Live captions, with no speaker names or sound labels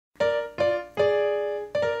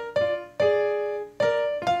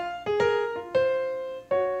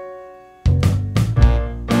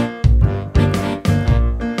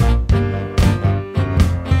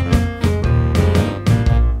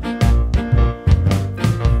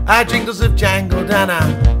Our jingles have jangled and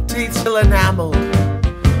our teeth still enameled.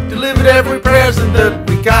 Delivered every present that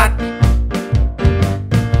we got.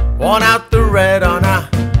 Worn out the red on our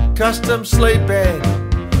custom sleigh bed.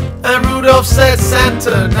 And Rudolph said,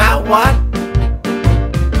 Santa, now what?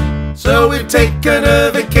 So we've taken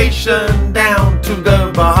a vacation down to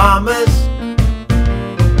the Bahamas.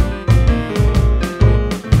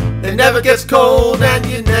 It never gets cold and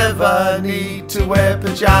you never need to wear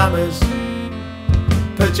pajamas.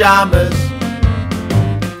 Pajamas.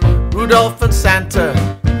 Rudolph and Santa,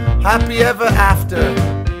 happy ever after.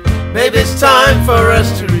 Maybe it's time for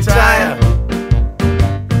us to retire.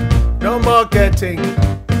 No more getting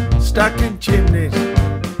stuck in chimneys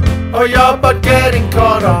or your butt getting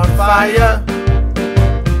caught on fire.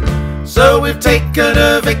 So we've taken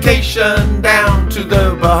a vacation down to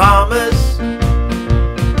the Bahamas.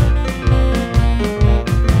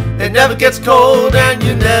 It never gets cold and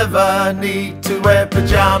you never need to wear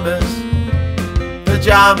pajamas.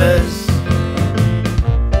 Pajamas.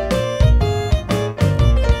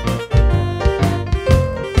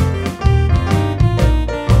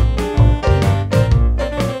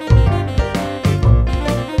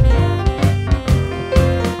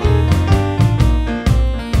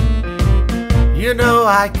 You know,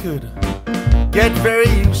 I could get very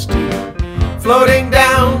used to floating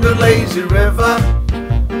down the lazy river.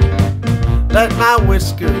 Let my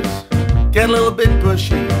whiskers get a little bit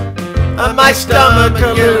bushy and my stomach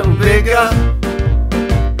a little bigger.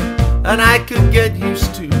 And I could get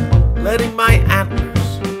used to letting my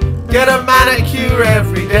antlers get a manicure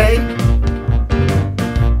every day.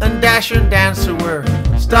 And Dasher and Dancer were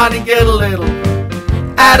starting to get a little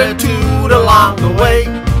attitude along the way.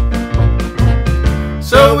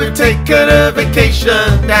 So we've taken a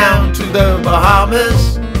vacation down to the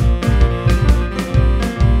Bahamas.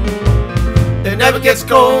 It never gets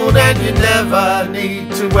cold and you never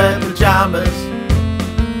need to wear pajamas.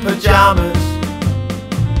 Pajamas.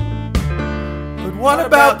 But what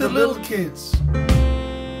about the little kids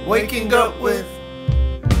waking up with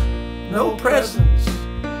no presents?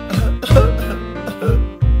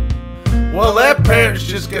 Well, their parents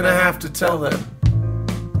just gonna have to tell them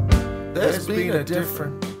there's been a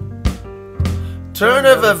different turn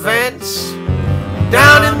of events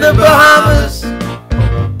down in the Bahamas.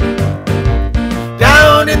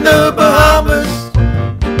 Down in the Bahamas,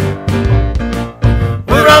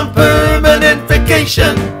 we're on permanent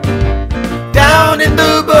vacation. Down in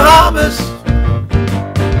the Bahamas.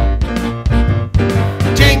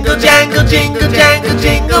 Jingle, jangle, jingle, jangle,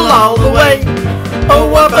 jingle all the way. Oh,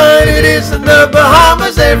 what fun it is in the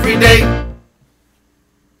Bahamas every day.